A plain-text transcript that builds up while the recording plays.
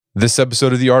This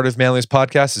episode of the Art of Manliness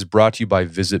podcast is brought to you by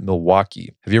Visit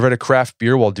Milwaukee. Have you ever had a craft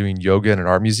beer while doing yoga in an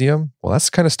art museum? Well, that's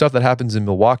the kind of stuff that happens in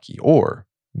Milwaukee, or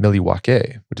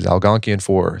Milwaukee, which is Algonquian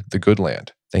for the good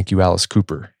land. Thank you, Alice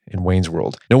Cooper in Wayne's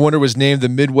World. No wonder it was named the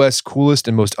Midwest's coolest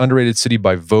and most underrated city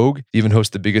by Vogue. They even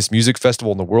host the biggest music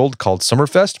festival in the world called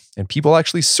Summerfest, and people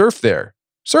actually surf there.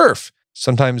 Surf!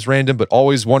 Sometimes random, but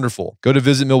always wonderful. Go to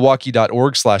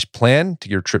visitmilwaukee.org/plan to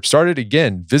get your trip started.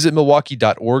 Again,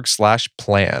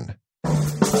 visitmilwaukee.org/plan.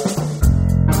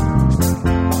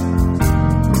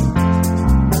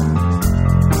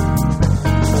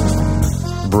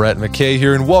 Brett McKay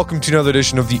here, and welcome to another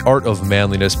edition of the Art of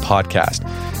Manliness podcast.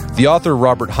 The author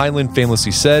Robert Heinlein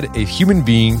famously said, a human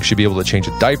being should be able to change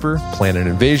a diaper, plan an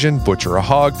invasion, butcher a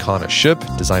hog, conn a ship,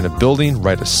 design a building,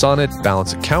 write a sonnet,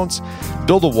 balance accounts,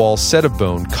 build a wall, set a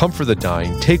bone, comfort the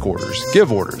dying, take orders,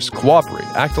 give orders, cooperate,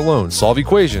 act alone, solve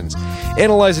equations,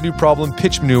 analyze a new problem,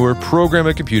 pitch manure, program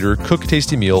a computer, cook a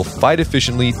tasty meal, fight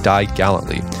efficiently, die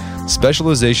gallantly.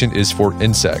 Specialization is for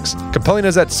insects. Compelling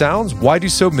as that sounds, why do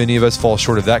so many of us fall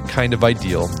short of that kind of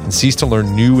ideal and cease to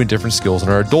learn new and different skills in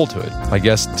our adulthood? My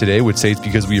guest today would say it's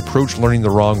because we approach learning the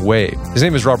wrong way. His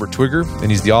name is Robert Twigger,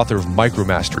 and he's the author of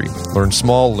Micromastery. Learn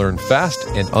small, learn fast,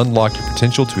 and unlock your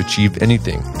potential to achieve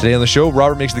anything. Today on the show,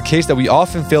 Robert makes the case that we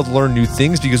often fail to learn new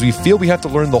things because we feel we have to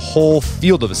learn the whole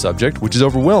field of a subject, which is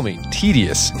overwhelming,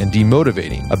 tedious, and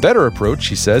demotivating. A better approach,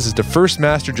 he says, is to first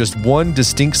master just one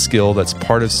distinct skill that's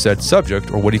part of said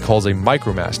subject, or what he calls a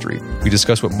micromastery. We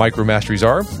discuss what micromasteries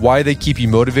are, why they keep you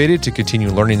motivated to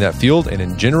continue learning that field, and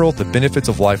in general, the benefits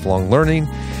of lifelong learning,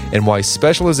 and why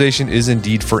specialization is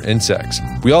indeed for insects.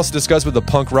 We also discuss what the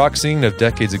punk rock scene of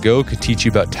decades ago could teach you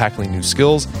about tackling new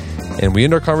skills, and we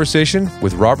end our conversation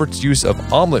with Robert's use of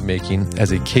omelette making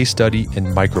as a case study in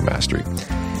micromastery.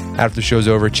 After the show's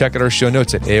over, check out our show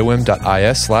notes at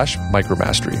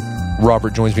aom.is/micromastery.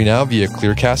 Robert joins me now via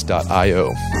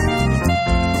clearcast.io.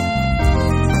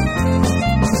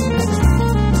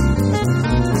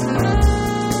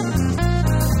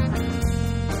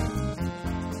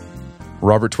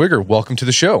 Robert Twigger, welcome to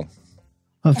the show.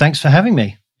 Well, thanks for having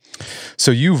me. So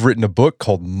you've written a book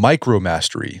called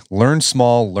Micromastery. Learn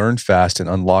small, learn fast, and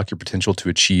unlock your potential to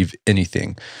achieve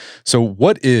anything. So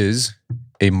what is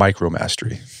a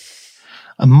micromastery?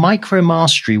 A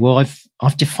micromastery, well,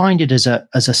 I've defined it as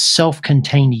a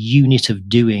self-contained unit of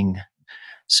doing.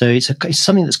 So it's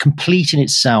something that's complete in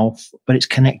itself, but it's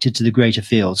connected to the greater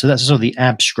field. So that's sort of the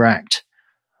abstract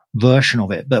version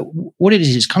of it. But what it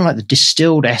is, it's kind of like the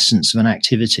distilled essence of an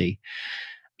activity.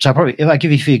 So if I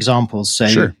give you a few examples, so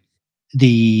sure.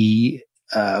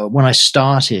 When I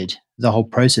started the whole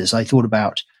process, I thought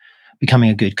about becoming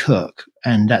a good cook,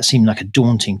 and that seemed like a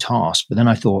daunting task. But then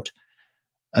I thought,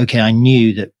 okay, I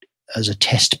knew that as a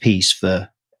test piece for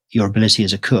your ability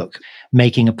as a cook,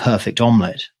 making a perfect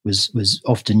omelette was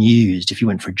often used. If you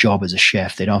went for a job as a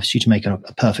chef, they'd ask you to make a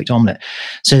perfect omelette.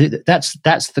 So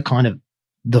that's the kind of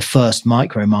the first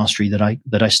micromastery that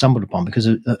I stumbled upon, because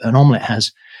an omelette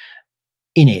has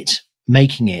in it,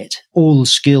 making it, all the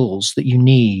skills that you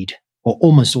need, or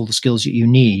almost all the skills that you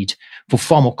need for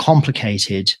far more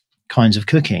complicated kinds of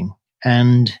cooking.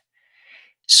 And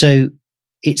so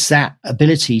it's that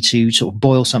ability to sort of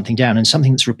boil something down and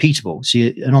something that's repeatable. So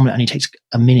an omelette only takes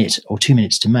a minute or 2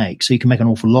 minutes to make, so you can make an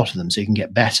awful lot of them, so you can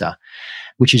get better,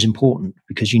 which is important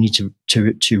because you need to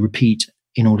repeat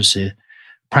in order to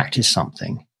practice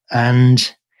something.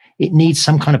 And it needs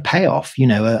some kind of payoff. You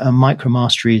know, a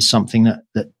micromastery is something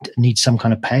that needs some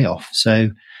kind of payoff. So,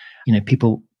 you know,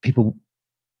 people,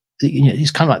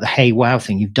 it's kind of like the hey, wow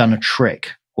thing. You've done a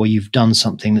trick, or you've done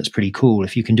something that's pretty cool.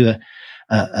 If you can do a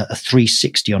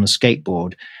 360 on a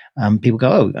skateboard, people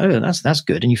go, oh, that's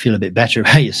good. And you feel a bit better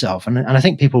about yourself. And I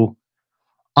think people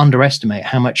underestimate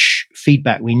how much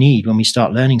feedback we need when we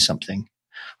start learning something.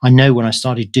 I know when I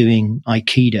started doing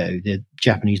Aikido, the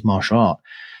Japanese martial art,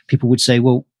 people would say,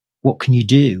 well, what can you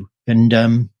do? And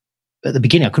at the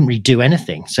beginning, I couldn't really do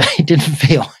anything. So it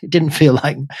didn't feel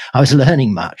like I was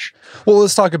learning much. Well,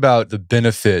 let's talk about the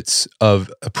benefits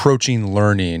of approaching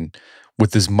learning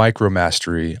with this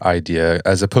micromastery idea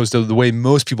as opposed to the way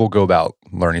most people go about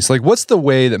learning. So, like, what's the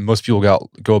way that most people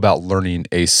go about learning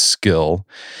a skill?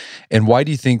 And why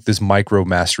do you think this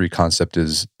micromastery concept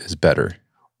is better?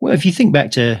 Well, if you think back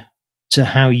to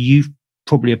how you've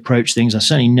probably approached things, I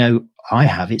certainly know I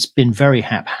have. It's been very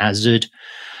haphazard.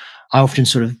 I often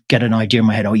sort of get an idea in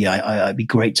my head, oh yeah, it'd be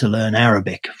great to learn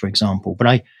Arabic, for example. But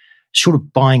I sort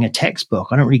of buying a textbook,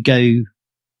 I don't really go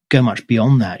much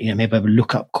beyond that. You know, maybe I would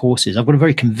look up courses. I've got a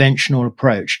very conventional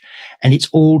approach, and it's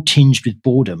all tinged with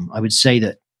boredom. I would say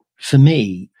that for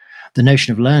me, the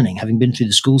notion of learning, having been through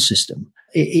the school system,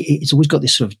 it's always got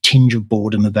this sort of tinge of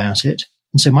boredom about it.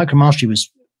 And so Micromastery was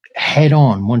head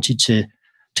on, wanted to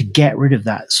get rid of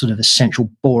that sort of essential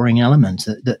boring element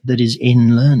that is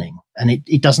in learning. And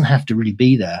it doesn't have to really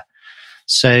be there.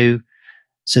 So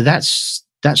that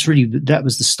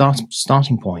was the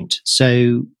starting point.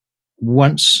 So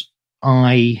once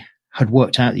I had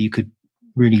worked out that you could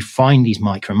really find these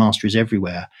micromasteries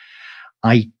everywhere,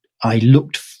 I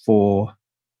looked for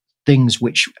things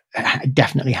which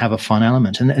definitely have a fun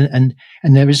element, and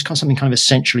there is something kind of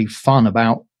essentially fun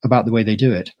about the way they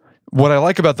do it. What I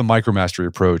like about the micromastery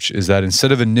approach is that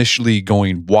instead of initially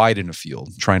going wide in a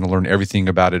field, trying to learn everything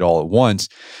about it all at once,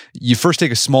 you first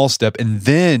take a small step and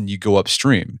then you go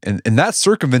upstream. And that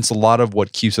circumvents a lot of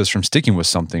what keeps us from sticking with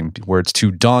something where it's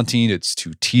too daunting, it's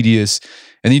too tedious,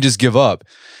 and you just give up.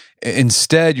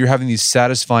 Instead, you're having these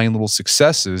satisfying little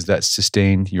successes that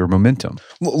sustain your momentum.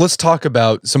 Let's talk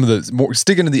about some of the more,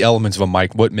 stick into the elements of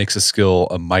what makes a skill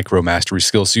a micromastery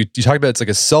skill. So you talk about it's like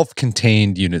a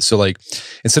self-contained unit. So like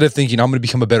instead of thinking I'm going to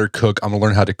become a better cook, I'm going to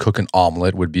learn how to cook an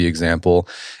omelette would be example.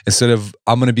 Instead of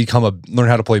I'm going to learn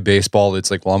how to play baseball,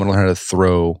 it's like, well, I'm going to learn how to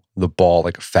throw the ball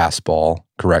like a fastball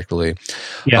correctly.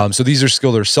 Yeah. So these are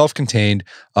skills that are self-contained,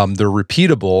 they're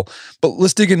repeatable. But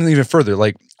let's dig in even further.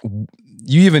 Like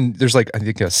there's like I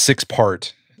think a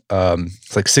 6-part,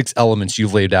 it's like 6 elements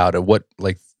you've laid out of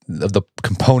of the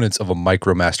components of a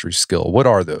micromastery skill. What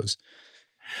are those?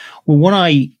 Well, what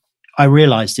I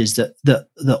realized is that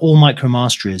all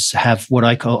micromasteries have what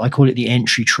I call it the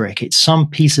entry trick. It's some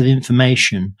piece of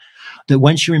information that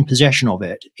once you're in possession of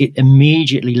it, it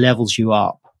immediately levels you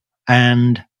up.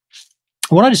 And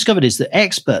what I discovered is that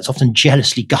experts often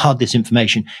jealously guard this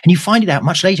information, and you find it out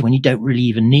much later when you don't really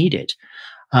even need it.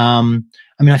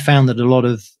 I found that a lot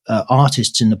of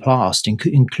artists in the past,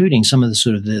 including some of the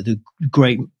sort of the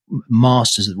great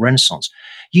masters of the Renaissance,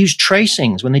 used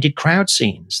tracings when they did crowd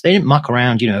scenes. They didn't muck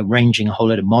around, arranging a whole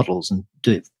load of models and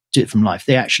do it from life.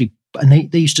 They actually,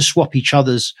 and they used to swap each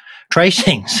other's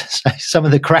tracings. So some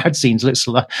of the crowd scenes look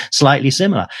slightly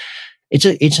similar. It's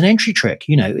an entry trick.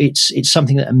 It's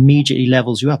something that immediately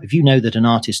levels you up. If you know that an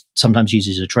artist sometimes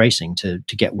uses a tracing to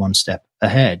get one step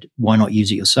ahead, why not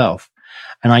use it yourself?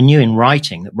 And I knew in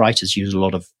writing that writers use a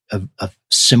lot of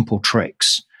simple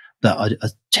tricks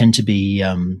that tend to be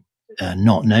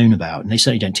not known about, and they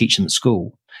certainly don't teach them at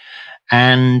school.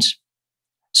 And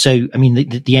so,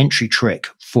 the entry trick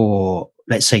for,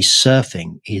 let's say,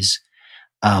 surfing is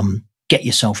get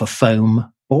yourself a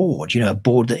foam board, a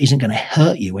board that isn't going to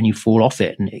hurt you when you fall off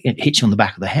it and it hits you on the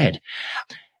back of the head.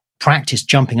 Practice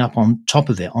jumping up on top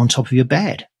of it, on top of your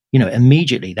bed.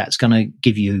 Immediately that's going to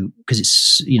give you, because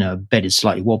it's, a bed is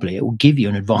slightly wobbly, it will give you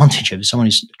an advantage over someone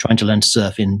who's trying to learn to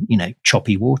surf in,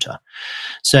 choppy water.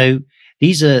 So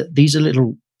these are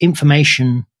little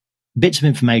bits of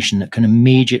information that can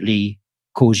immediately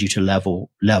cause you to level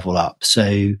up.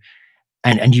 So,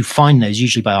 and you find those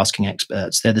usually by asking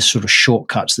experts. They're the sort of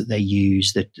shortcuts that they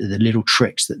use, the little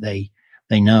tricks that they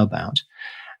know about.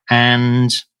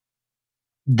 And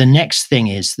the next thing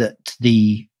is that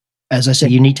as I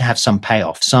said, you need to have some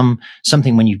payoff,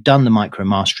 something when you've done the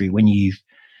micromastery, when you've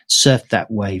surfed that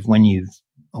wave,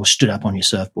 or stood up on your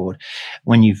surfboard,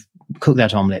 when you've cooked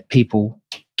that omelette, people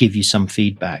give you some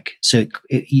feedback. So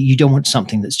you don't want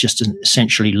something that's just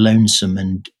essentially lonesome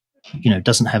and,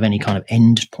 doesn't have any kind of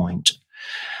end point.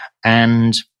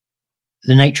 And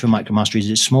the nature of micromastery is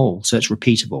it's small, so it's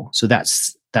repeatable. So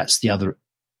that's the other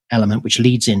element, which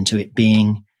leads into it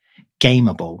being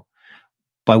gameable.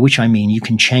 By which I mean you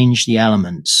can change the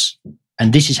elements.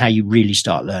 And this is how you really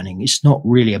start learning. It's not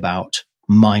really about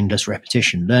mindless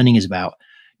repetition. Learning is about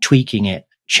tweaking it,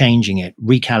 changing it,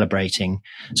 recalibrating.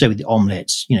 So with the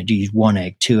omelettes, do you use 1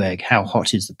 egg, 2 egg? How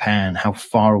hot is the pan? How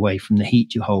far away from the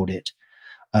heat do you hold it?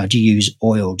 Do you use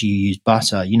oil? Do you use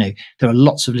butter? There are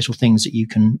lots of little things that you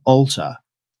can alter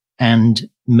and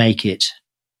make it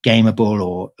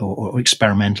gameable or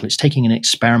experimental. It's taking an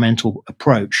experimental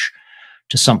approach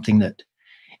to something that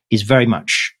is very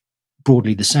much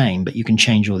broadly the same, but you can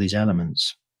change all these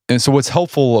elements. And so what's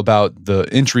helpful about the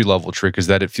entry-level trick is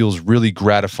that it feels really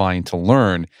gratifying to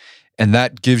learn, and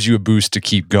that gives you a boost to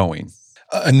keep going.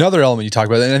 Another element you talk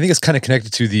about, and I think it's kind of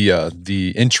connected to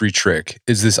the entry trick,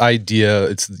 is this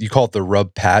idea, you call it the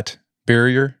rub-pat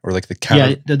barrier, or like the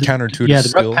counterintuitive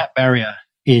skill. The rub-pat barrier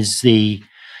is the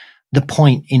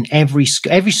point in every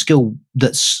skill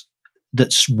that's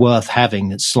worth having,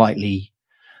 that's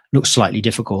looks slightly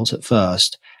difficult at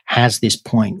first, has this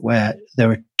point where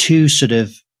there are two sort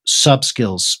of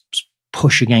sub-skills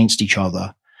push against each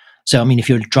other. So, if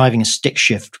you're driving a stick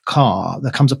shift car, there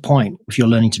comes a point, if you're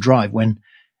learning to drive, when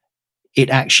it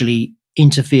actually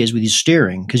interferes with your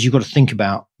steering, because you've got to think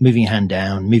about moving your hand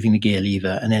down, moving the gear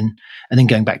lever, and then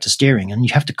going back to steering. And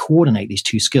you have to coordinate these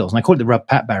two skills. And I call it the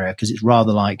rub-pat barrier, because it's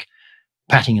rather like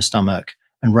patting your stomach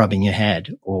and rubbing your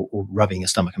head, or rubbing your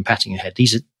stomach and patting your head.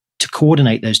 These are to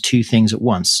coordinate those two things at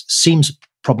once. Seems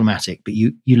problematic, but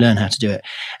you learn how to do it.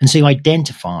 And so you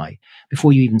identify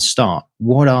before you even start,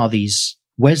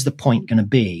 where's the point going to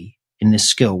be in this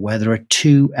skill where there are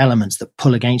two elements that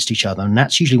pull against each other. And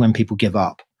that's usually when people give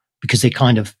up, because they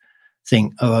kind of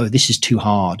think, oh, this is too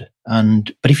hard.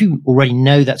 But if you already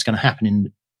know that's going to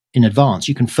happen in advance,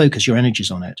 you can focus your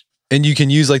energies on it. And you can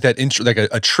use like that, like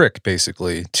a trick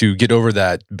basically to get over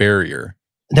that barrier.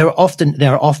 There are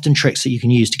often tricks that you can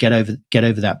use to get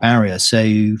over that barrier.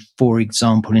 So, for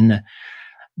example, in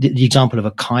the example of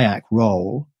a kayak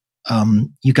roll,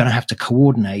 you're going to have to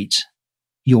coordinate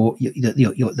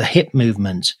the hip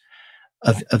movement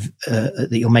that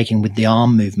you're making with the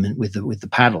arm movement with the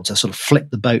paddle to sort of flip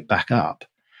the boat back up.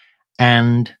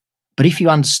 But if you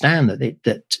understand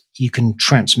that you can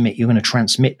you're going to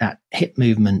transmit that hip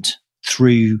movement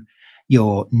through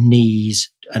your knees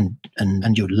and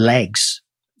your legs,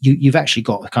 you've actually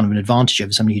got kind of an advantage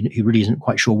over somebody who really isn't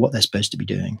quite sure what they're supposed to be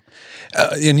doing.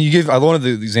 And you give one of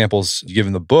the examples you give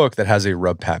in the book that has a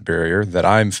rub-pat barrier that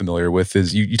I'm familiar with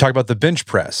is you talk about the bench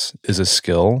press is a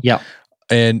skill. Yeah.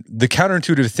 And the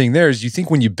counterintuitive thing there is you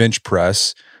think when you bench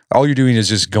press, all you're doing is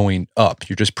just going up.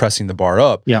 You're just pressing the bar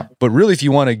up. Yeah. But really, if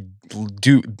you want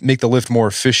to make the lift more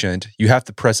efficient, you have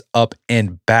to press up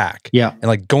and back. Yeah. And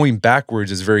like going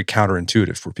backwards is very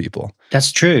counterintuitive for people.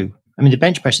 That's true. I mean, the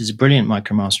bench press is a brilliant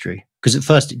micromastery, because at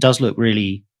first it does look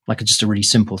really like just a really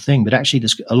simple thing, but actually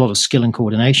there's a lot of skill and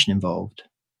coordination involved.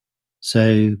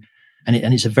 So, and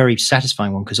it's a very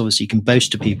satisfying one, because obviously you can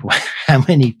boast to people how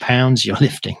many pounds you're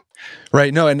lifting.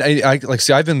 Right. No, and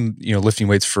I've been, lifting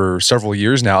weights for several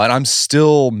years now, and I'm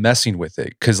still messing with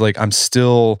it, because I'm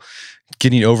still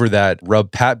getting over that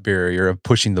rub-pat barrier of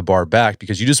pushing the bar back,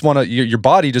 because you just want to, your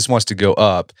body just wants to go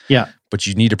up. Yeah. But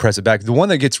you need to press it back. The one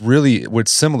that gets really,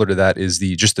 what's similar to that is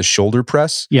just the shoulder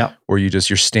press. Yeah. Where you're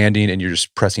standing and you're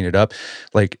just pressing it up.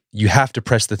 Like you have to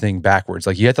press the thing backwards.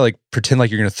 Like you have to pretend like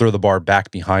you're going to throw the bar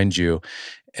back behind you.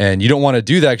 And you don't want to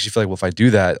do that because you feel like, well, if I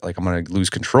do that, I'm going to lose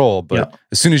control. But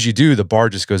as soon as you do, the bar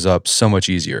just goes up so much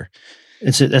easier.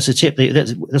 That's a tip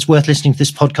that's worth listening to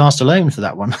this podcast alone for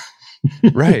that one.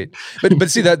 Right. But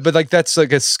see that, that's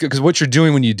because what you're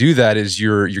doing when you do that is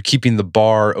you're keeping the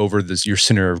bar over your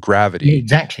center of gravity.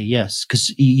 Exactly. Yes.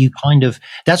 Because you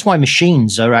that's why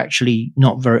machines are actually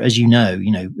not very, as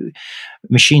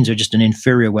machines are just an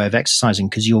inferior way of exercising,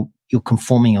 because you're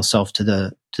conforming yourself to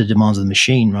the demands of the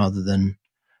machine rather than,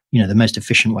 the most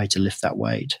efficient way to lift that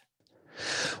weight.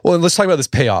 Well, and let's talk about this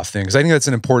payoff thing, because I think that's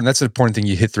an important thing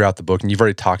you hit throughout the book, and you've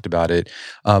already talked about it.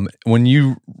 When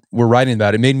you were writing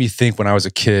about it, it made me think when I was a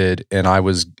kid and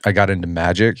I got into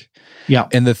magic. Yeah.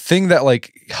 And the thing that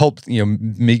helped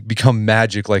become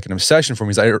magic an obsession for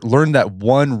me is I learned that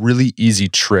one really easy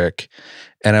trick,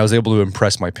 and I was able to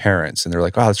impress my parents, and they're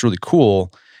like, "Wow, that's really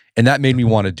cool," and that made me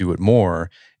want to do it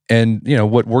more. And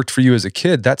what worked for you as a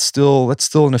kid, that's still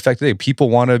an effect today. People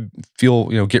want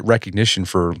to get recognition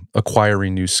for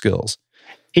acquiring new skills.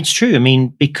 It's true.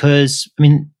 Because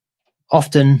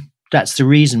often that's the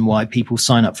reason why people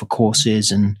sign up for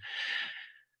courses and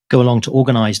go along to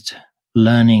organized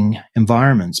learning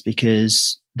environments,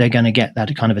 because they're going to get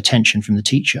that kind of attention from the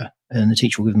teacher, and the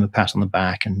teacher will give them a pat on the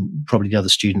back, and probably the other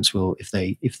students will if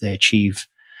they achieve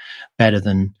better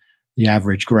than the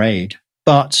average grade.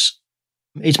 But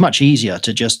it's much easier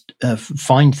to just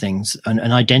find things and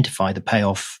identify the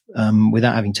payoff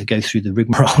without having to go through the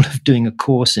rigmarole of doing a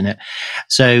course in it.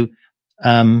 So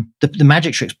the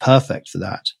magic trick's perfect for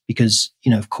that, because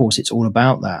of course it's all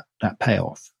about that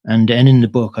payoff. And in the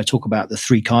book I talk about the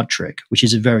 3-card trick, which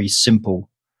is a very simple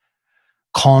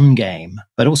conn game,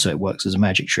 but also it works as a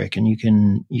magic trick, and you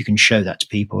can show that to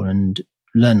people and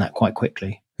learn that quite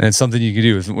quickly. And it's something you can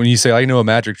do. When you say, I know a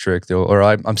magic trick, or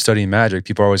I'm studying magic,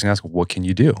 people are always going to ask, what can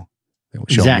you do?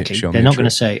 Exactly. They're not going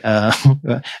to say,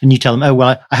 and you tell them, oh,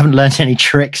 well, I haven't learned any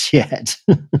tricks yet.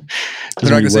 They're not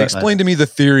going to say, explain to me the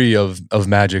theory of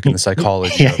magic and the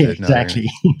psychology of it. Exactly.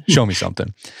 No, show me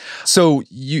something. So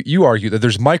you argue that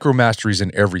there's micromasteries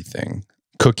in everything: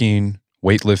 cooking,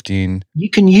 weightlifting.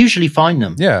 You can usually find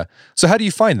them. Yeah. So how do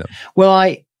you find them? Well,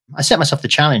 I set myself the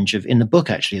challenge in the book,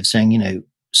 actually, of saying,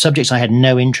 subjects I had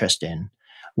no interest in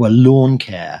were lawn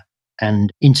care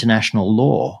and international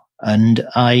law. And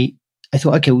I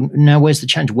thought, okay, well, now where's the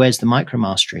challenge? Where's the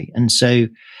micromastery? And so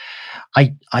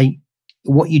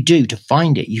what you do to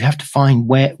find it, you have to find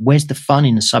where's the fun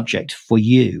in the subject for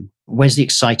you. where's the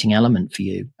exciting element for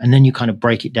you? And then you kind of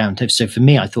break it down. So for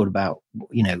me, I thought about,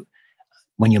 when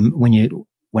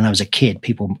I was a kid,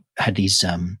 people had these,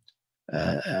 in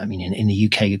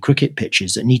the UK, cricket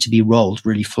pitches that need to be rolled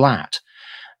really flat.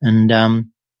 And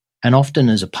often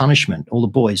as a punishment, all the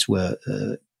boys were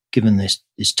given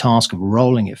this task of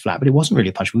rolling it flat, but it wasn't really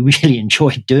a punishment. We really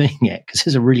enjoyed doing it because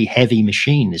it's a really heavy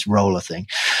machine, this roller thing.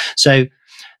 So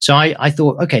I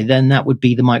thought, okay, then that would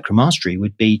be the micromastery,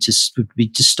 would be to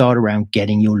start around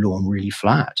getting your lawn really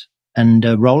flat and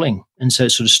rolling. And so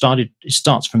it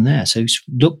starts from there. So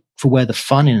look for where the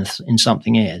fun in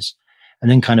something is, and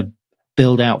then kind of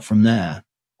build out from there.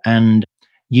 And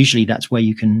usually that's where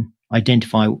you can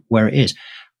identify where it is.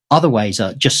 Other ways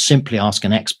are just simply ask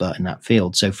an expert in that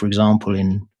field. So, for example,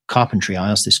 in carpentry, I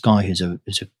asked this guy who's a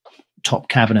top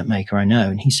cabinet maker I know,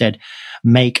 and he said,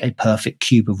 make a perfect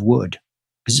cube of wood.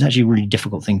 Because it's actually a really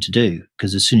difficult thing to do,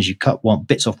 because as soon as you cut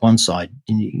bits off one side,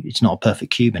 it's not a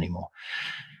perfect cube anymore.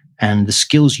 And the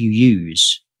skills you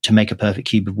use to make a perfect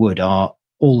cube of wood are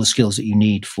all the skills that you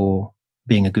need for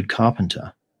being a good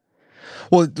carpenter.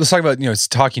 Well, let's talk about,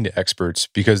 talking to experts,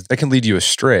 because that can lead you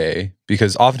astray,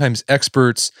 because oftentimes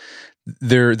experts,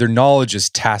 their knowledge is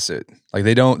tacit. Like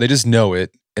they just know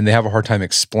it, and they have a hard time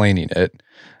explaining it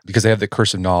because they have the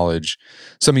curse of knowledge.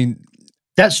 So, I mean,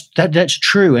 that's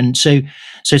true. And so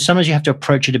sometimes you have to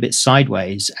approach it a bit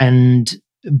sideways.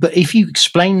 But if you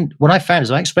explain, what I found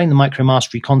is I explained the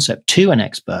micromastery concept to an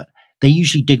expert, they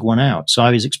usually dig one out. So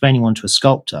I was explaining one to a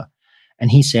sculptor,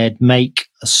 and he said, make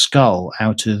a skull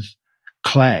out of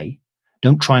clay.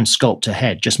 Don't try and sculpt a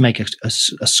head. Just make a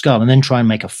skull, and then try and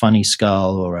make a funny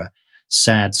skull or a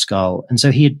sad skull. And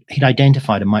so he'd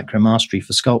identified a micromastery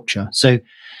for sculpture. So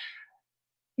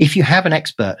if you have an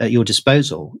expert at your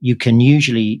disposal, you can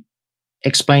usually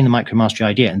explain the micromastery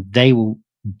idea, and they will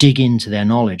dig into their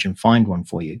knowledge and find one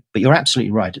for you. But you're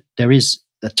absolutely right. There is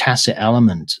a tacit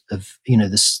element of,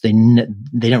 this, they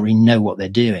don't really know what they're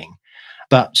doing,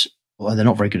 but they're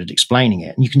not very good at explaining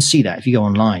it. And you can see that if you go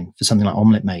online for something like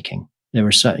omelette making. There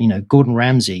are certain, Gordon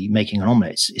Ramsay making an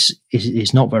omelette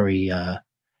is not very,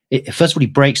 first of all, he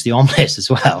breaks the omelette as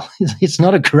well. It's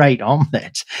not a great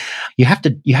omelette. You have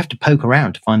to poke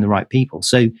around to find the right people.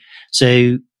 So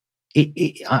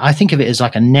I think of it as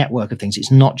like a network of things.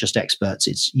 It's not just experts.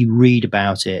 It's you read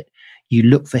about it, you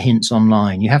look for hints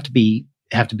online. You have to be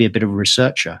a bit of a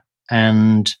researcher,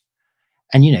 and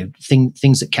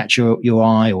things that catch your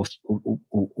eye, or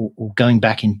going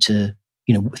back into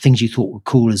things you thought were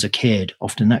cool as a kid.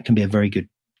 Often that can be a very good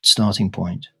starting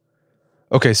point.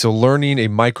 Okay, so learning a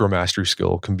micromastery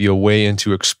skill can be a way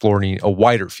into exploring a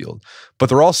wider field, but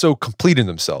they're also complete in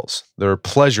themselves. They're a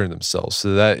pleasure in themselves,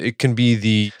 so that it can be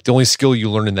the only skill you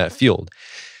learn in that field.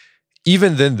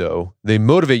 Even then, though, they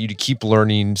motivate you to keep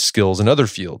learning skills in other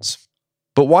fields.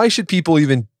 But why should people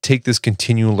even take this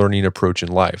continual learning approach in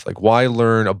life? Like, why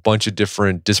learn a bunch of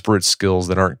different disparate skills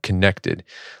that aren't connected?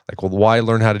 Like, well, why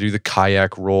learn how to do the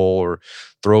kayak roll or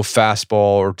throw a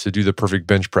fastball or to do the perfect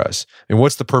bench press? And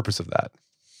what's the purpose of that?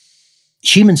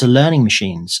 Humans are learning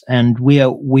machines, and we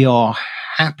are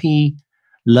happy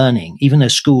learning, even though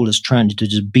school is trying to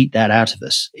just beat that out of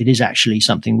us. It is actually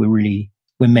something we're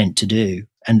meant to do.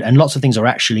 And lots of things are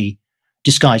actually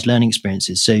disguised learning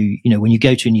experiences. So, when you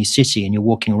go to a new city and you're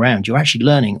walking around, you're actually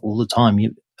learning all the time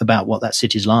about what that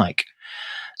city is like.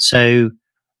 So,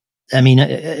 I mean,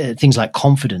 things like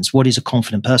confidence. What is a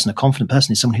confident person? A confident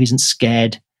person is someone who isn't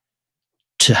scared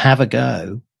to have a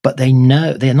go, but they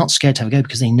know they're not scared to have a go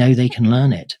because they know they can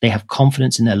learn it. They have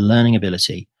confidence in their learning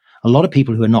ability. A lot of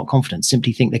people who are not confident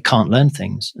simply think they can't learn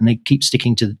things, and they keep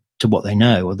sticking to what they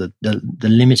know, or the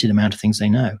limited amount of things they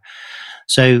know.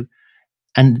 So,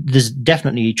 and there's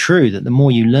definitely true that the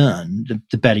more you learn,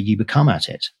 the better you become at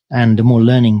it. And the more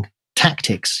learning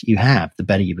tactics you have, the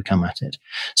better you become at it.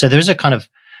 So there's a kind of,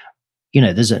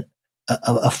 there's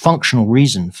a functional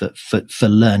reason for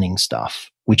learning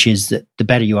stuff, which is that the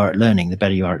better you are at learning, the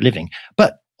better you are at living.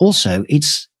 But also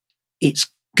it's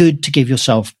good to give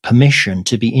yourself permission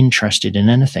to be interested in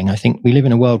anything. I think we live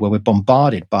in a world where we're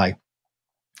bombarded by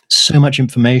so much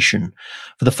information.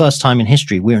 For the first time in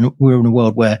history, we're in a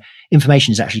world where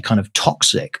information is actually kind of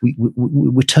toxic.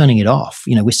 We're turning it off.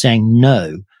 We're saying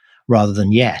no rather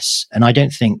than yes. And I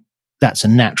don't think that's a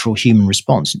natural human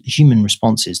response. Human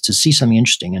response is to see something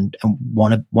interesting and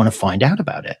want to find out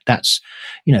about it. That's,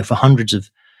 for hundreds of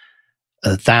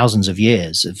thousands of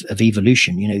years of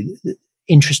evolution,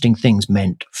 interesting things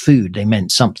meant food. They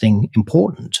meant something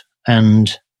important,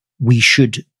 and we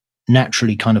should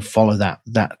naturally kind of follow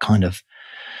that kind of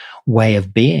way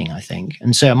of being, I think.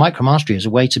 And so a micromastery is a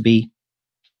way to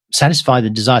satisfy the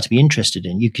desire to be interested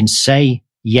in. You can say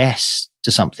yes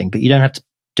to something, but you don't have to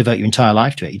devote your entire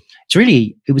life to it. For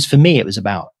me, it was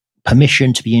about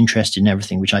permission to be interested in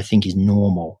everything, which I think is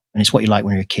normal. And it's what you like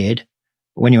when you're a kid.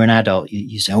 But when you're an adult,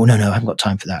 you say, oh, no, I haven't got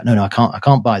time for that. No, I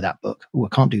can't buy that book. Oh, I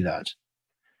can't do that.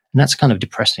 And that's a kind of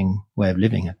depressing way of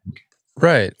living, I think.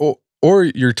 Right. Or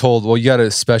you're told, well, you got to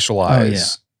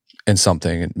specialize in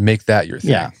something and make that your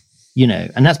thing. Yeah.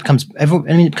 And that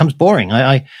it becomes boring.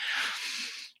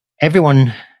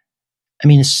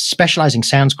 Specializing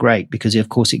sounds great because, of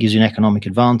course, it gives you an economic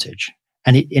advantage,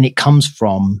 and it comes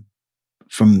from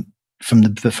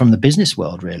the business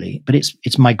world, really. But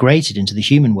it's migrated into the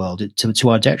human world to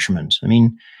our detriment. I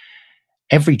mean,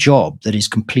 every job that is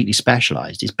completely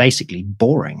specialized is basically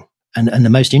boring, and the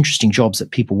most interesting jobs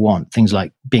that people want, things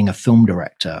like being a film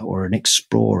director or an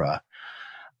explorer,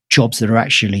 jobs that are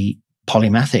actually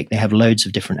polymathic. They have loads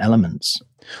of different elements.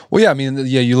 Well, yeah,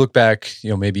 you look back,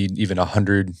 maybe even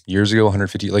 100 years ago,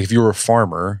 150, like if you were a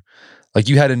farmer, like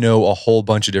you had to know a whole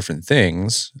bunch of different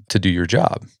things to do your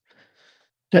job.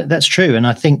 That's true. And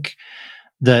I think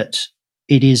that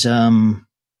it is,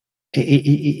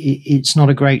 it's not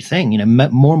a great thing.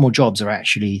 More and more jobs are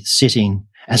actually sitting,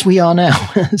 as we are now,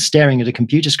 staring at a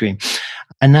computer screen.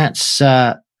 And that's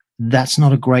not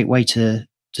a great way to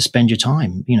spend your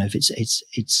time, if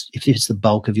it's the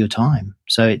bulk of your time.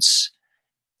 So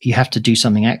you have to do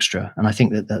something extra. And I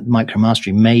think that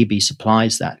micromastery maybe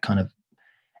supplies that kind of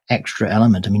extra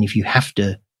element. I mean, if you have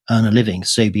to earn a living,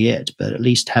 so be it, but at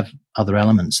least have other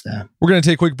elements there. We're going to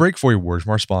take a quick break for you, word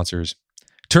from our sponsors.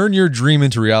 Turn your dream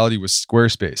into reality with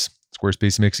Squarespace.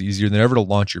 Squarespace makes it easier than ever to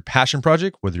launch your passion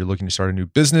project, whether you're looking to start a new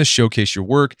business, showcase your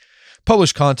work,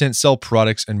 publish content, sell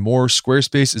products, and more.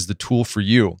 Squarespace is the tool for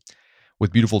you.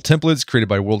 With beautiful templates created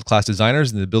by world-class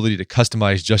designers and the ability to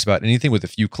customize just about anything with a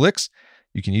few clicks,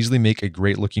 you can easily make a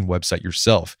great-looking website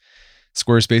yourself.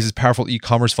 Squarespace's powerful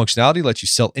e-commerce functionality lets you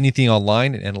sell anything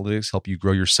online, and analytics help you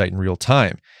grow your site in real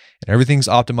time. And everything's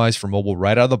optimized for mobile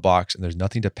right out of the box, and there's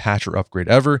nothing to patch or upgrade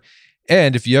ever.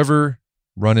 And if you ever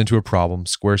run into a problem,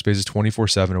 Squarespace's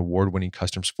 24/7 award-winning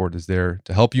customer support is there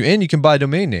to help you, and you can buy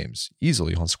domain names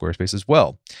easily on Squarespace as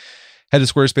well. Head to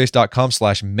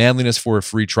squarespace.com/manliness for a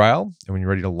free trial. And when you're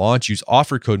ready to launch, use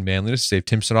offer code manliness to save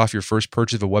 10% off your first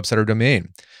purchase of a website or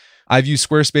domain. I've used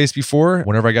Squarespace before.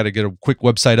 Whenever I got to get a quick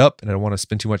website up and I don't want to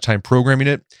spend too much time programming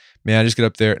it, I just get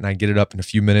up there and I get it up in a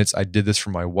few minutes. I did this for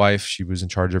my wife. She was in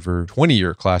charge of her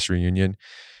 20-year class reunion.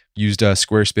 Used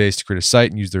Squarespace to create a site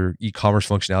and use their e-commerce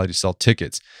functionality to sell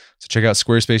tickets. So check out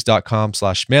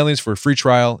squarespace.com/manliness for a free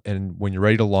trial. And when you're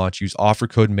ready to launch, use offer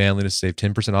code manliness to save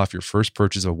 10% off your first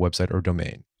purchase of a website or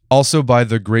domain. Also by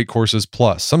the Great Courses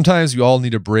Plus. Sometimes we all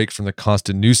need a break from the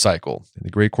constant news cycle. And the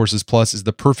Great Courses Plus is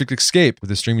the perfect escape. With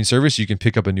a streaming service, you can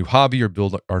pick up a new hobby or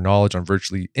build our knowledge on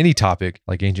virtually any topic,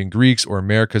 like ancient Greeks or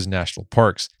America's national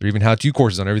parks. There are even how-to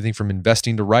courses on everything from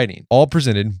investing to writing, all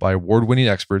presented by award-winning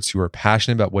experts who are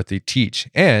passionate about what they teach.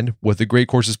 And with the Great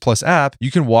Courses Plus app,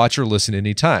 you can watch or listen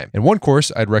anytime. And one course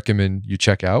I'd recommend you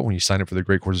check out when you sign up for the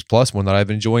Great Courses Plus, one that I've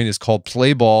been enjoying, is called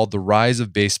Play Ball: The Rise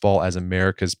of Baseball as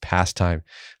America's Pastime.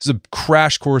 This is a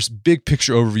crash course, big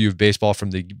picture overview of baseball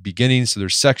from the beginning. So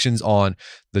there's sections on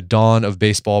the dawn of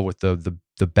baseball with the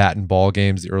bat and ball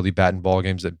games, the early bat and ball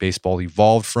games that baseball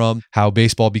evolved from, how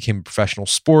baseball became a professional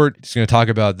sport. It's going to talk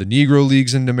about the Negro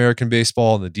leagues in American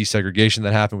baseball and the desegregation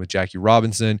that happened with Jackie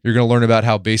Robinson. You're going to learn about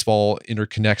how baseball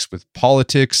interconnects with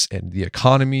politics and the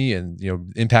economy and the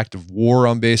impact of war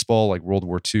on baseball, like World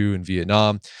War II and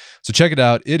Vietnam. So check it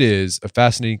out. It is a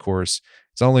fascinating course.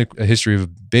 It's not only a history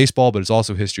of baseball, but it's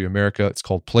also history of America. It's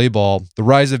called Play Ball: The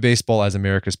Rise of Baseball as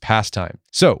America's Pastime.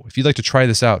 So if you'd like to try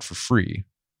this out for free,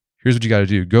 here's what you got to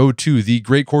do. Go to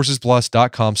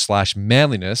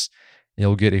thegreatcoursesplus.com/manliness and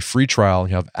you'll get a free trial and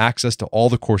you have access to all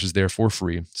the courses there for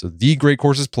free. So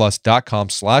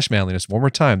thegreatcoursesplus.com/manliness. One more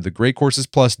time,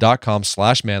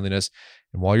 thegreatcoursesplus.com/manliness.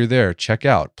 And while you're there, check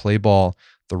out Play Ball: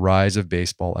 The Rise of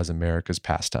Baseball as America's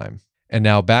Pastime. And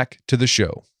now back to the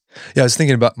show. Yeah, I was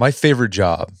thinking about my favorite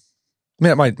job.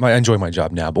 I enjoy my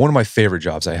job now, but one of my favorite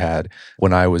jobs I had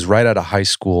when I was right out of high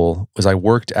school was I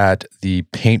worked at the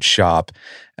paint shop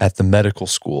at the medical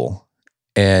school.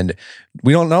 And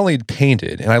we not only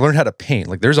painted, and I learned how to paint.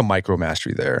 Like there's a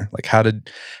micromastery there, like how to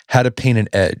paint an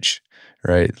edge,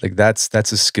 right? Like that's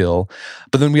a skill.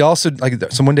 But then we also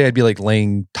so one day I'd be like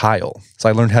laying tile. So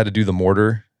I learned how to do the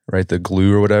mortar, right? The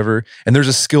glue or whatever. And there's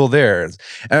a skill there. And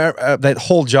that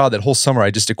whole summer, I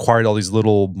just acquired all these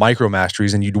little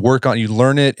micromasteries, and you'd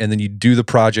learn it, and then you'd do the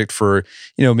project for,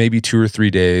 maybe 2 or 3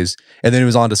 days. And then it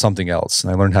was on to something else.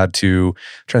 And I learned how to,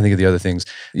 trying to think of the other things.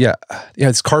 Yeah.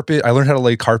 It's carpet. I learned how to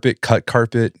lay carpet, cut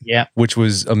carpet, which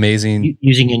was amazing.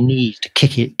 Using your knees to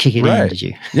kick it right. in, did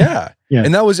you? Yeah. Yeah.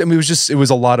 And that was, I mean, it was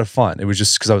a lot of fun. It was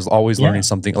just because I was always learning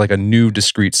something like a new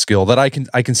discrete skill that I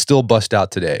can still bust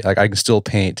out today. Like I can still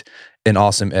paint an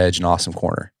awesome edge, an awesome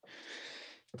corner.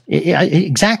 Yeah,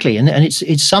 exactly. And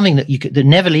it's something that that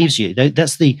never leaves you.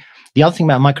 That's the other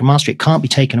thing about micromastery. It can't be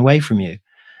taken away from you.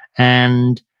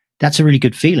 And that's a really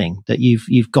good feeling that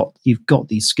you've got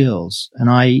these skills. And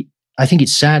I think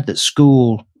it's sad that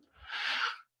school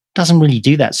doesn't really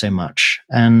do that so much.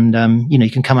 And, you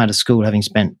can come out of school having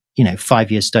spent,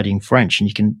 5 years studying French, and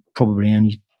you can probably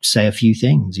only say a few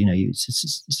things.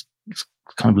 It's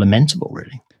kind of lamentable,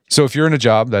 really. So if you're in a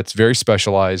job that's very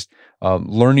specialized,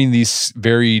 learning these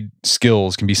varied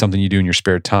skills can be something you do in your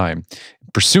spare time.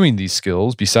 Pursuing these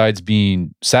skills, besides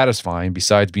being satisfying,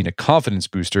 besides being a confidence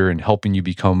booster and helping you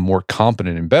become more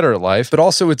competent and better at life, but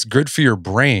also it's good for your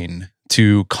brain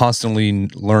to constantly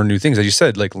learn new things. As you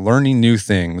said, like learning new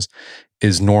things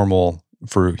is normal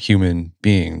for human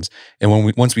beings. And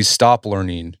once we stop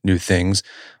learning new things,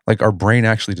 like our brain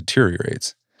actually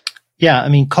deteriorates. Yeah, I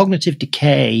mean, cognitive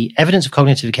decay, evidence of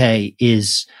cognitive decay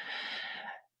is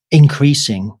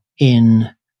increasing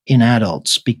in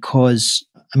adults because,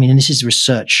 and this is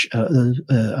research.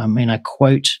 I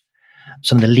quote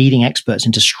some of the leading experts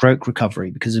into stroke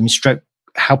recovery because, stroke,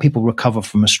 how people recover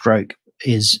from a stroke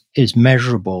is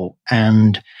measurable,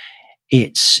 and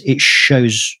it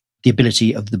shows the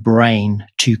ability of the brain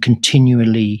to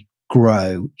continually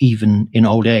grow even in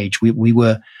old age.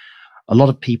 A lot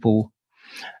of people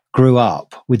grew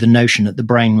up with the notion that the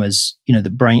brain was,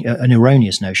 an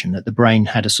erroneous notion that the brain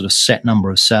had a sort of set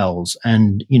number of cells.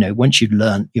 And, once you'd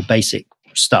learned your basic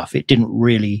stuff, it didn't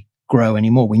really grow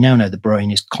anymore. We now know the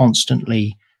brain is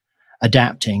constantly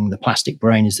adapting. The plastic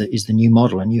brain is the new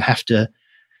model, and you have to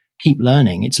keep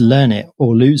learning. It's learn it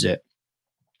or lose it.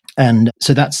 And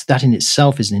so that in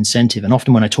itself is an incentive. And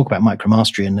often when I talk about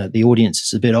micromastery and the audience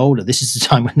is a bit older, this is the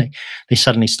time when they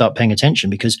suddenly start paying attention,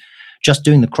 because just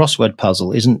doing the crossword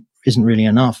puzzle isn't really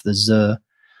enough. There's a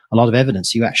lot of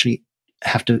evidence. You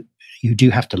do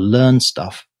have to learn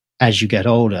stuff as you get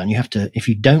older, and if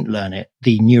you don't learn it,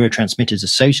 the neurotransmitters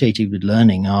associated with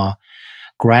learning are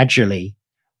gradually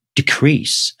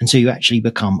decrease, and so you actually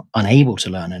become unable to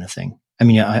learn anything.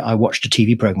 I watched a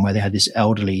TV program where they had this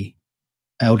elderly,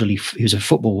 he was a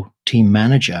football team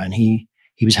manager, and he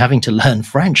was having to learn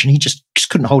French, and he just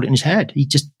couldn't hold it in his head.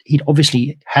 He'd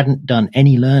obviously hadn't done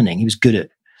any learning. He was good at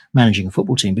managing a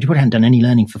football team, but he hadn't done any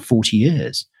learning for 40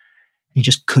 years. He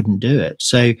just couldn't do it.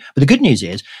 So, but the good news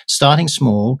is, starting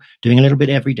small, doing a little bit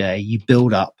every day, you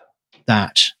build up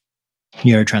that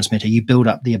neurotransmitter, you build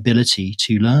up the ability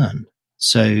to learn.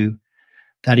 So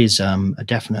that is a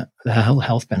definite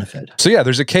health benefit. So yeah,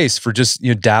 there's a case for just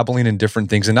dabbling in different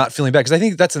things and not feeling bad. Because I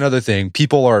think that's another thing.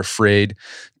 People are afraid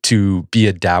to be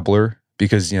a dabbler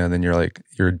because then you're a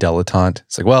dilettante.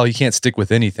 It's like, well, you can't stick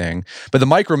with anything. But the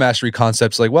micromastery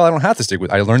concept's like, well, I don't have to stick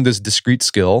with. I learned this discrete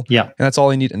skill, and that's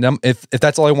all I need. And if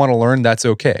that's all I want to learn, that's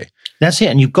okay. That's it.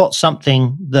 And you've got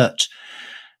something that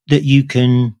you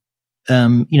can,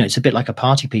 it's a bit like a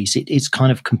party piece. It's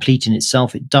kind of complete in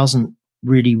itself. It doesn't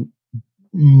really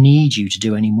need you to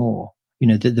do any more.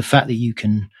 The fact that you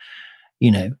can,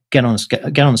 get on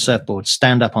a surfboard,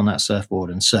 stand up on that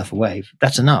surfboard and surf a wave,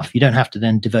 that's enough. You don't have to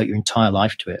then devote your entire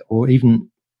life to it, or even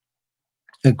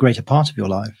a greater part of your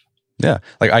life. Yeah.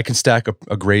 Like I can stack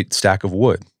a great stack of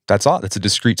wood. That's all. That's a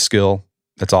discrete skill.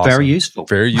 That's awesome. Very useful.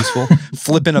 Very useful.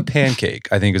 Flipping a pancake,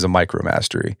 I think, is a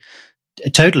micromastery.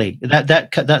 Totally.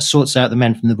 That sorts out the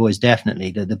men from the boys,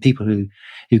 definitely. The people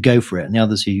who go for it, and the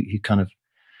others who kind of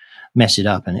mess it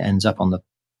up and it ends up on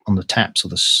the taps or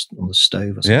on the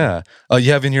stove or something. Yeah.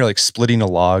 You have in here like splitting a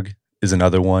log is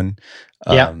another one.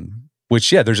 Which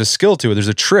there's a skill to it. There's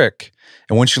a trick.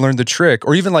 And once you learn the trick,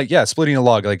 or even splitting a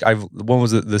log, like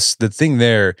the thing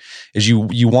there is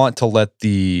you want to let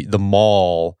the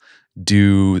maul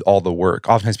do all the work.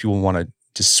 Oftentimes people want to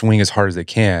just swing as hard as they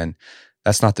can.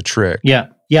 That's not the trick. Yeah.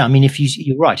 Yeah.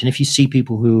 You're right. And if you see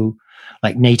people who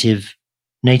like native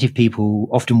people,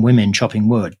 often women chopping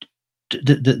wood,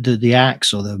 the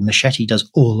axe or the machete does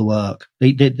all the work.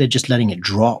 They're just letting it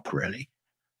drop, really.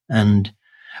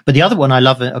 But the other one I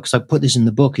love, because I put this in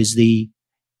the book, is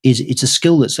it's a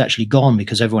skill that's actually gone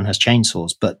because everyone has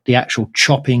chainsaws. But the actual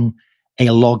chopping a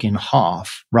log in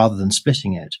half rather than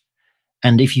splitting it.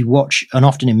 And if you watch, and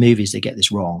often in movies they get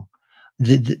this wrong,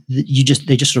 they just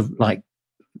sort of like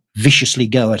viciously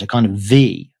go at a kind of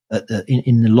V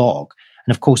in the log,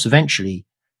 and of course eventually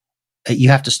you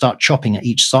have to start chopping at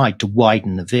each side to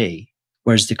widen the V.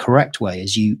 Whereas the correct way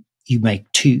is you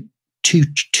make two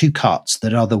cuts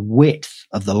that are the width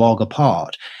of the log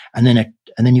apart, and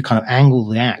then you kind of angle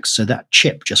the axe so that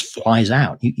chip just flies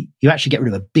out. You actually get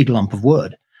rid of a big lump of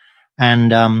wood,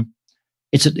 and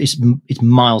it's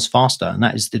miles faster. And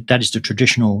that is the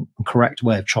traditional and correct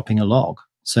way of chopping a log.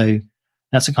 So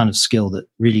that's a kind of skill that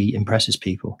really impresses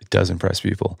people. It does impress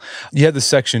people. You had the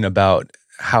section about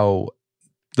how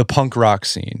the punk rock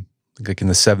scene, like in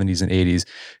the 70s and 80s,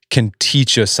 can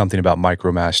teach us something about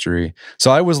micromastery.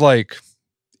 So I was like,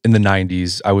 in the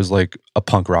 90s, I was like a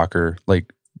punk rocker.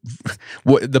 Like,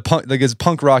 what the punk, like as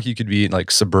punk rock, you could be in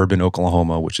like suburban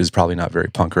Oklahoma, which is probably not very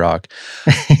punk rock.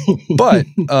 But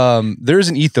there's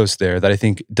an ethos there that I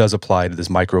think does apply to this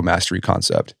micromastery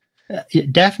concept.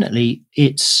 Definitely,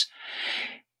 it's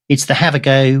the have a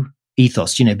go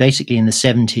ethos. Basically in the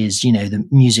 70s, the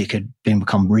music had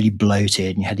become really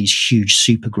bloated, and you had these huge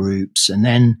super groups, and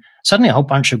then suddenly a whole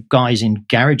bunch of guys in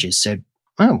garages said,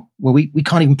 "Oh, well, we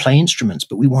can't even play instruments,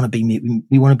 but we want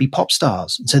to be pop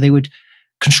stars." And so they would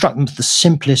construct them with the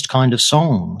simplest kind of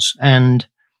songs. And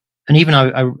even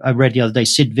I read the other day,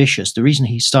 Sid Vicious, the reason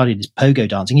he started his pogo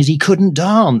dancing is he couldn't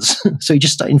dance. So he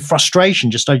just, in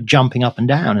frustration, just started jumping up and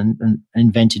down and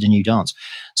invented a new dance.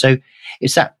 So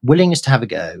it's that willingness to have a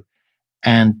go.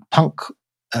 And punk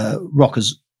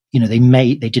rockers,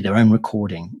 they did their own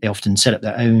recording. They often set up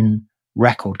their own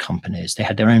record companies. They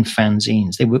had their own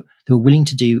fanzines. They were willing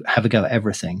to have a go at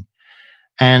everything.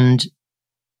 And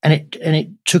it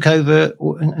took over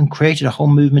and created a whole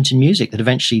movement in music that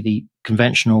eventually the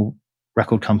conventional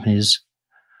record companies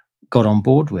got on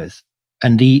board with.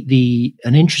 And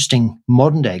an interesting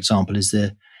modern day example is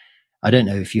I don't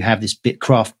know if you have this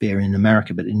craft beer in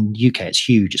America, but in the UK it's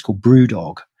huge. It's called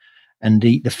Brewdog. And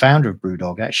the founder of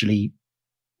Brewdog actually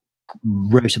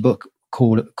wrote a book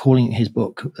calling his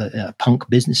book a punk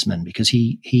businessman, because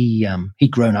he'd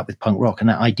grown up with punk rock, and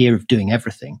that idea of doing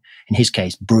everything, in his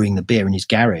case, brewing the beer in his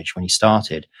garage when he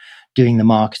started, doing the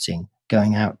marketing,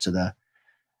 going out to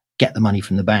get the money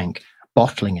from the bank,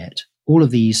 bottling it, all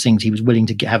of these things he was willing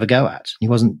to have a go at. He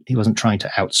wasn't trying to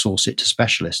outsource it to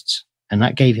specialists, and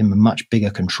that gave him a much bigger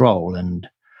control and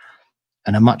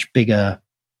a much bigger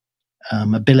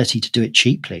ability to do it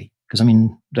cheaply. Because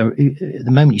the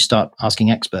moment you start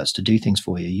asking experts to do things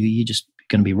for you, you're just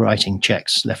going to be writing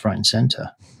checks left, right, and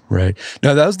center. Right.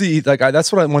 No, that was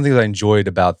that's one thing that I enjoyed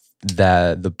about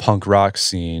the punk rock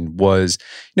scene was,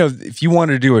 if you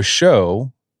wanted to do a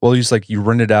show, well, you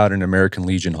rented out an American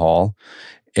Legion Hall,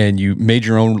 and you made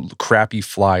your own crappy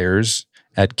flyers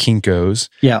at Kinko's.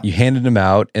 Yeah. You handed them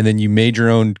out, and then you made your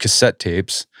own cassette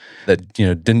tapes that,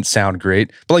 didn't sound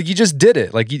great, but you just did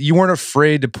it. You weren't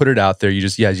afraid to put it out there. You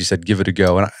just, as you said, give it a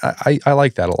go. And I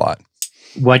like that a lot.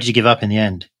 Why did you give up in the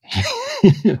end?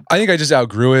 I think I just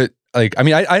outgrew it.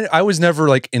 I was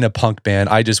never in a punk band.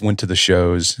 I just went to the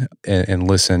shows and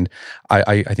listened.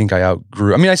 I think I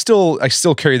outgrew. I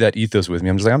still carry that ethos with me.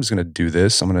 I'm just going to do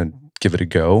this. I'm going to give it a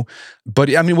go. But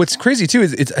what's crazy too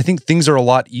is I think things are a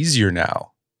lot easier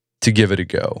now to give it a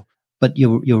go. But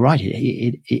you're right.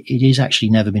 It is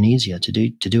actually never been easier to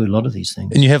do a lot of these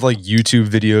things. And you have YouTube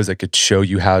videos that could show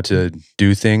you how to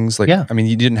do things.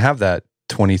 You didn't have that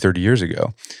 20, 30 years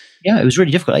ago. Yeah, it was really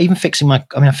difficult. I fixed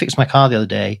my car the other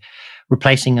day,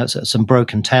 replacing some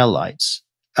broken tail lights.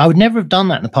 I would never have done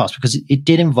that in the past because it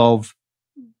did involve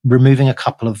removing a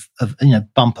couple of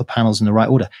bumper panels in the right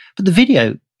order. But the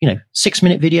video,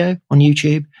 6-minute video on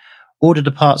YouTube, ordered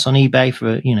the parts on eBay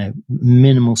for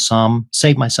minimal sum,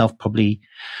 saved myself probably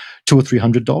 $200 or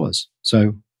 $300.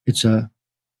 So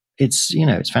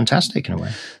it's fantastic in a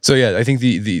way. So yeah, I think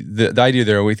the idea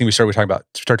there, I think we start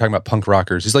talking about punk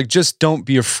rockers, is just don't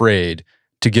be afraid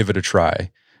to give it a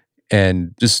try,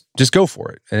 and just go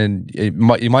for it. And you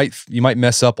might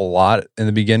mess up a lot in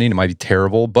the beginning. It might be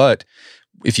terrible, but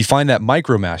if you find that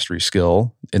micromastery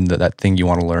skill in that thing you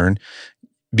want to learn,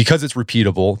 because it's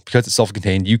repeatable, because it's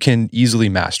self-contained, you can easily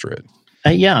master it.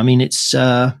 It's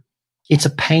a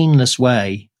painless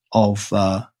way of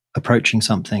approaching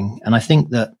something. And I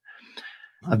think that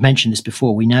I've mentioned this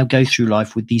before. We now go through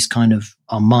life with these kind of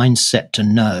our mindset to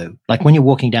know. Like when you're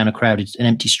walking down a crowded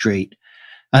street,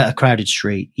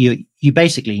 you're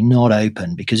basically not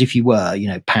open, because if you were,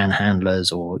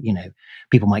 panhandlers or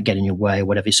people might get in your way or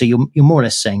whatever. So you're more or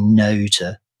less saying no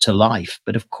to life.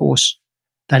 But of course,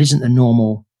 that isn't the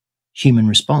normal human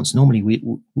response. Normally,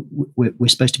 we're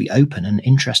supposed to be open and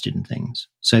interested in things.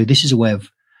 So this is a way of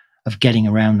getting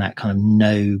around that kind of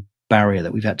no barrier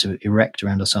that we've had to erect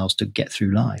around ourselves to get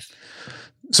through life.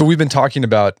 So we've been talking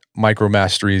about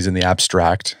micromasteries in the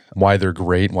abstract, why they're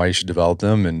great, why you should develop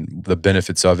them, and the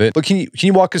benefits of it. But can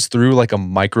you walk us through a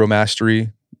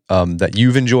micromastery that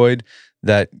you've enjoyed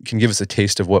that can give us a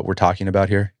taste of what we're talking about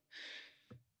here?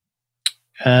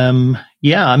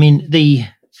 Yeah, I mean the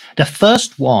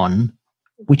first one,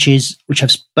 which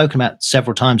I've spoken about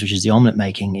several times, which is the omelette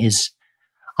making, is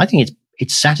I think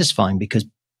it's satisfying because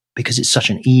it's such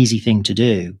an easy thing to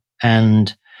do.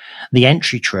 And the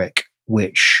entry trick,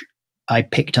 which I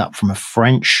picked up from a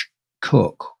French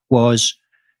cook, was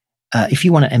if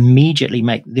you want to immediately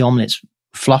make the omelettes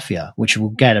fluffier, which will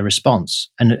get a response.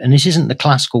 And this isn't the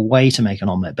classical way to make an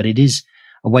omelette, but it is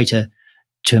a way to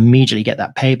immediately get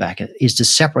that payback, is to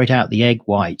separate out the egg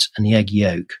white and the egg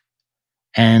yolk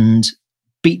and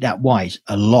beat that white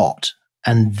a lot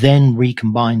and then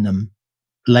recombine them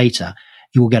later.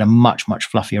 You will get a much,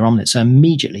 much fluffier omelette. So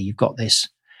immediately you've got this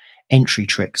entry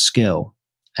trick skill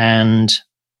and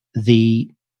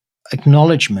the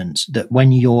acknowledgement that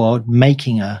when you're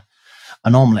making an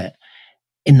omelette,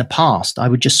 in the past, I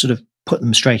would just sort of put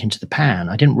them straight into the pan.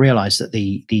 I didn't realize that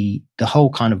the whole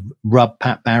kind of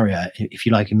rub-pat barrier, if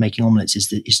you like, in making omelettes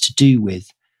is to do with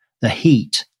the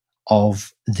heat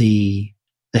of the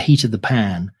heat of the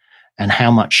pan and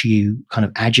how much you kind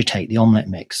of agitate the omelette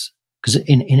mix. Because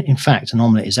in fact, an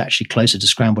omelette is actually closer to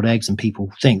scrambled eggs than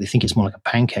people think. They think it's more like a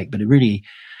pancake, but it really,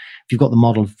 if you've got the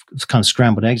model of kind of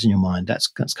scrambled eggs in your mind, that's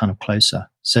kind of closer.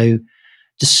 So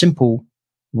the simple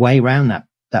way around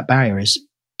that barrier is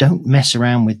don't mess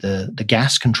around with the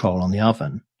gas control on the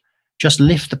oven. Just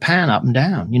lift the pan up and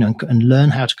down, and learn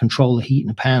how to control the heat in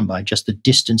the pan by just the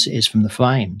distance it is from the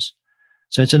flames.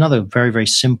 So it's another very, very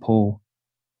simple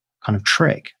kind of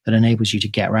trick that enables you to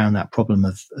get around that problem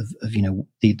of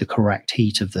the correct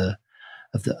heat of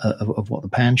what the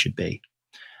pan should be.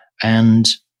 And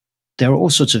there are all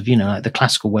sorts of, like the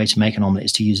classical way to make an omelette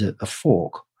is to use a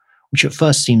fork, which at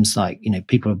first seems like,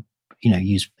 people are,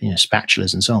 use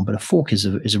spatulas and so on, but a fork is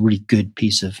a really good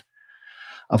piece of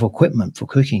equipment for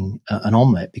cooking an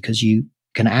omelette, because you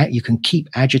can keep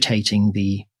agitating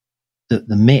the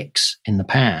mix in the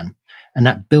pan, and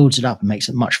that builds it up and makes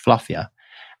it much fluffier.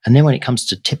 And then when it comes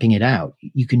to tipping it out,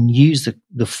 you can use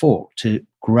the fork to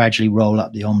gradually roll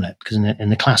up the omelette, because in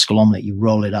the classical omelette you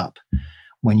roll it up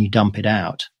when you dump it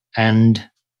out. And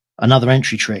another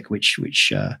entry trick, which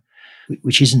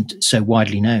isn't so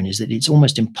widely known, is that it's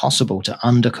almost impossible to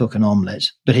undercook an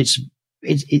omelette, but it's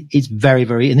very,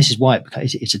 very, and this is why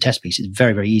it's a test piece. It's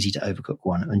very, very easy to overcook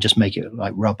one and just make it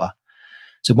like rubber.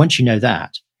 So once you know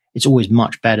that, it's always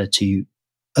much better to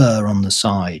err on the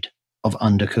side of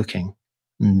undercooking.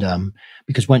 And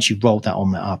because once you've rolled that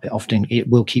omelette up, it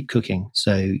will keep cooking.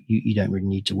 So you don't really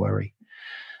need to worry.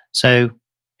 So,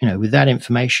 with that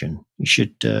information, you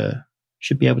should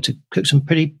be able to cook some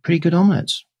pretty good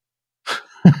omelettes.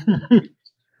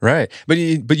 Right. But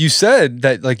you said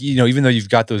that, like, even though you've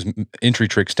got those entry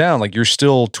tricks down, like, you're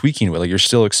still tweaking with it, like, you're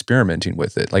still experimenting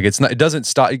with it. Like, it doesn't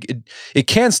stop. It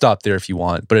can stop there if you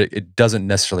want, but it doesn't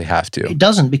necessarily have to. It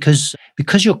doesn't, because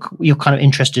you're kind of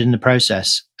interested in the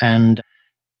process, and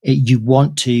you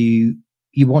want to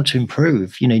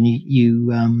improve, you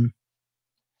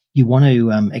want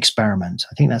to experiment.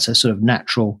 I think that's a sort of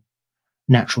natural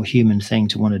human thing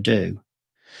to want to do.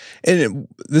 And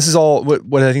this is all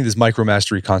what I think this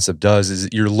micromastery concept does, is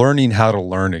you're learning how to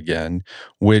learn again,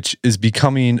 which is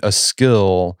becoming a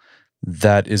skill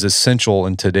that is essential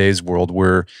in today's world,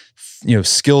 where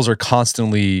skills are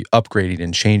constantly upgrading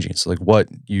and changing. So, like, what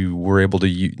you were able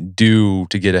to do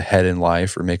to get ahead in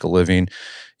life or make a living,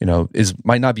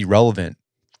 might not be relevant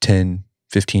 10,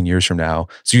 15 years from now.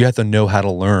 So you have to know how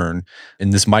to learn.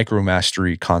 And this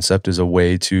micromastery concept is a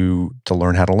way to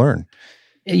learn how to learn.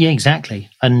 Yeah, exactly.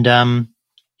 And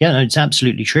it's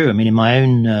absolutely true. I mean, in my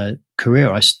own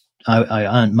career, I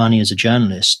earned money as a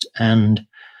journalist, and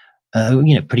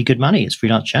pretty good money as a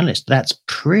freelance journalist. That's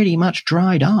pretty much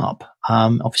dried up.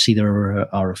 Obviously, there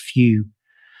are a few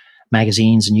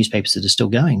magazines and newspapers that are still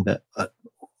going, but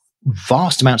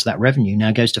vast amounts of that revenue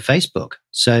now goes to Facebook.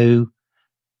 So,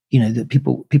 the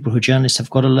people who are journalists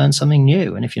have got to learn something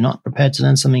new, and if you're not prepared to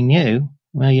learn something new,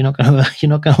 well, you're not going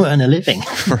to earn a living.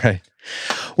 Right.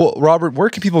 Well, Robert, where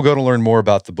can people go to learn more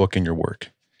about the book and your work?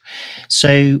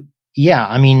 So, yeah,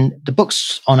 I mean, the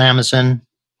book's on Amazon.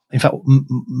 In fact,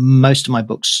 most of my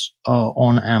books are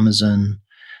on Amazon,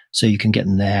 so you can get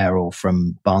them there, or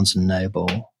from Barnes &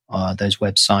 Noble, those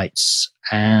websites.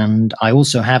 And I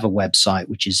also have a website,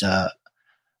 which is a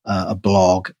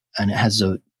blog, and it has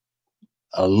a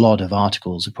lot of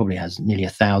articles. It probably has nearly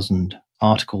 1,000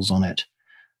 articles on it.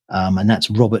 And that's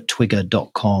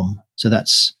roberttwigger.com. So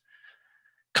that's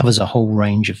covers a whole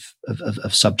range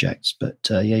of subjects. But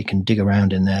you can dig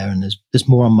around in there, and there's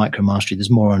more on micromastery. There's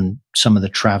more on some of the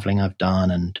traveling I've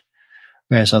done and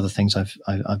various other things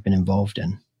I've been involved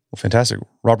in. Well, fantastic,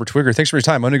 Robert Twigger. Thanks for your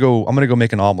time. I'm gonna go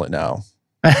make an omelet now.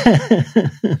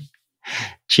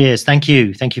 Cheers. Thank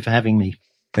you. Thank you for having me.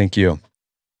 Thank you.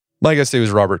 My guest today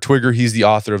was Robert Twigger. He's the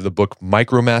author of the book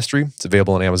Micromastery. It's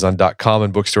available on Amazon.com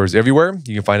and bookstores everywhere.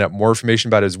 You can find out more information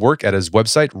about his work at his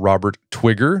website, Robert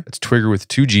Twigger. It's Twigger with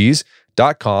 2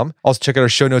 Gs.com. Also check out our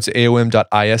show notes at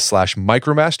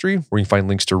aom.is/micromastery, where you can find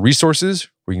links to resources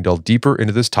where you can delve deeper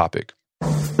into this topic.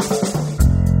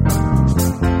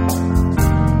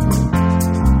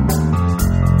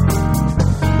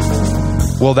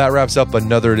 Well, that wraps up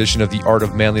another edition of the Art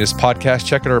of Manliness podcast.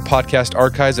 Check out our podcast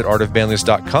archives at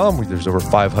artofmanliness.com. There's over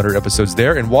 500 episodes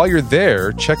there. And while you're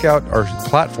there, check out our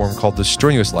platform called The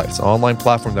Strenuous Life. It's an online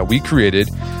platform that we created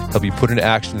to help you put into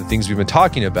action the things we've been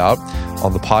talking about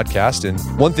on the podcast. And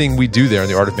one thing we do there in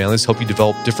the Art of Manliness is help you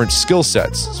develop different skill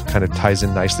sets. So it kind of ties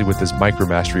in nicely with this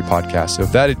Micromastery podcast. So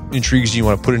if that intrigues you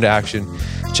want to put into action,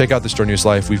 check out The Strenuous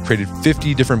Life. We've created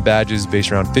 50 different badges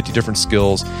based around 50 different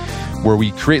skills, where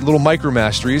we create little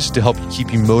micromasteries to help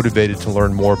keep you motivated to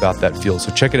learn more about that field.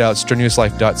 So check it out,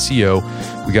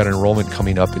 strenuouslife.co. We got an enrollment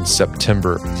coming up in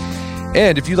September.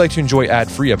 And if you'd like to enjoy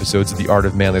ad-free episodes of the Art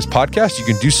of Manliness podcast, you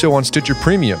can do so on Stitcher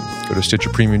Premium. Go to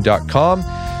stitcherpremium.com,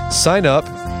 sign up,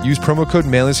 use promo code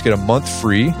manliness to get a month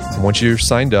free. And once you're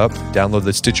signed up, download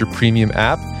the Stitcher Premium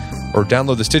app or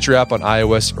download the Stitcher app on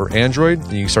iOS or Android,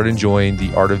 and you can start enjoying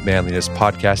the Art of Manliness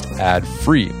podcast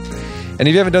ad-free. And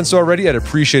if you haven't done so already, I'd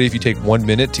appreciate it if you take 1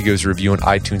 minute to give us a review on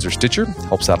iTunes or Stitcher. It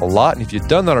helps out a lot. And if you've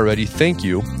done that already, thank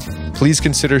you. Please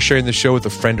consider sharing the show with a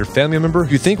friend or family member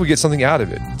who you think would get something out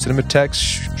of it. Send them a text,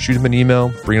 shoot them an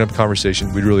email, bring it up in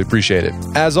conversation. We'd really appreciate it.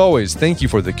 As always, thank you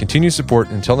for the continued support.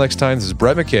 Until next time, this is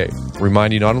Brett McKay,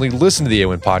 reminding you not only to listen to the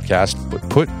AOM podcast, but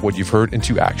put what you've heard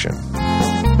into action.